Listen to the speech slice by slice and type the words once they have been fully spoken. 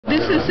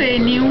is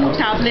a new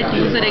tablet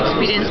user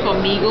experience for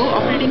MeeGo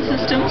operating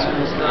system.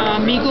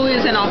 MeeGo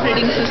is an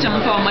operating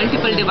system for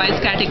multiple device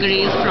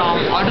categories, from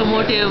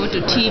automotive to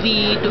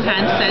TV to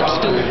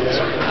handsets to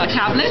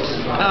tablets.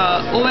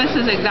 OS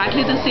is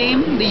exactly the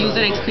same, the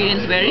user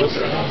experience varies.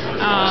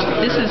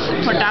 This is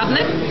for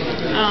tablet.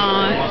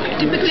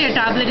 Typically a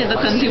tablet is a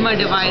consumer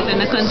device, and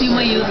the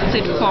consumer uses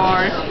it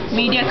for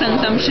media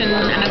consumption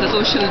and as a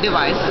social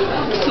device.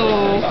 So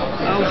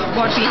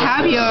what we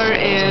have here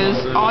is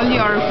all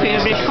your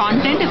favorite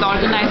content is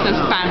organized as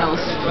panels.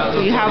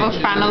 So you have a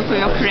panel for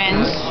your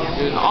friends,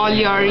 all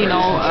your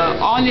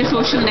all your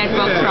social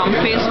network from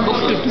Facebook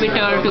to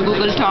Twitter to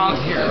Google Talk.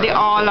 They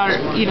all are,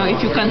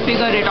 if you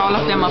configure it, all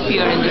of them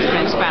appear in this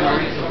friends panel.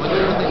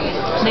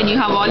 Then you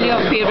have all your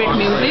favorite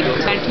music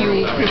that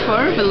you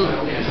prefer will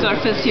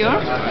surface here,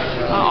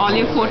 all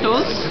your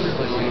photos,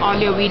 all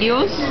your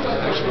videos,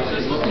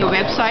 your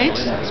websites,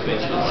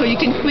 so you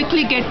can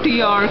quickly get to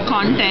your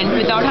content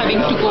without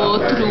having to go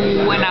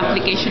through an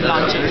application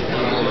launcher.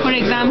 For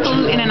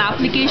example, in an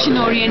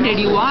application-oriented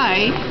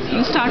UI,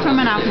 you start from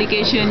an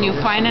application, you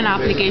find an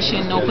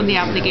application, open the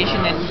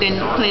application, and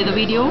then play the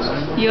video.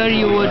 Here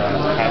you would,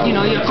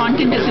 your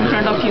content is in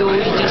front of you,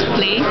 you just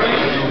play.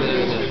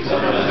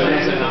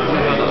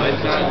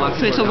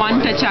 So it's a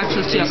one-touch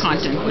access to your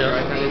content.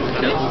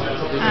 Okay.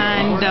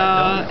 And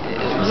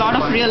a lot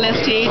of real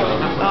estate,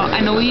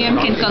 an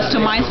OEM can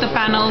customize the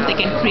panels, they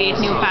can create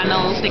new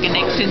panels, they can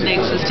extend the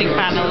existing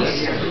panels.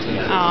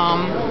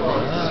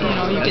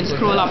 You can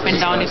scroll up and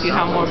down if you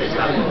have more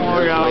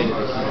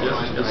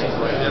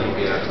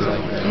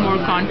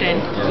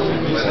content.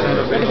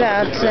 What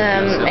about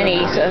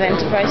any sort of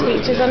enterprise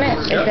features on it?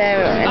 Is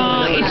there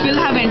it will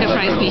have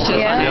enterprise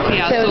features on it.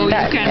 Yeah, so you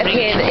that can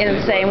appeared in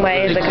the same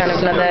way as a kind of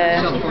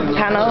another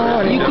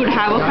panel? You could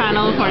have a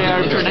panel for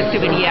your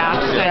productivity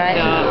apps and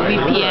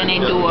VPN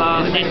into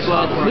a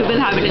network. We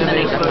will have it in the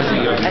next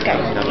version. Okay,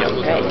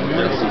 great.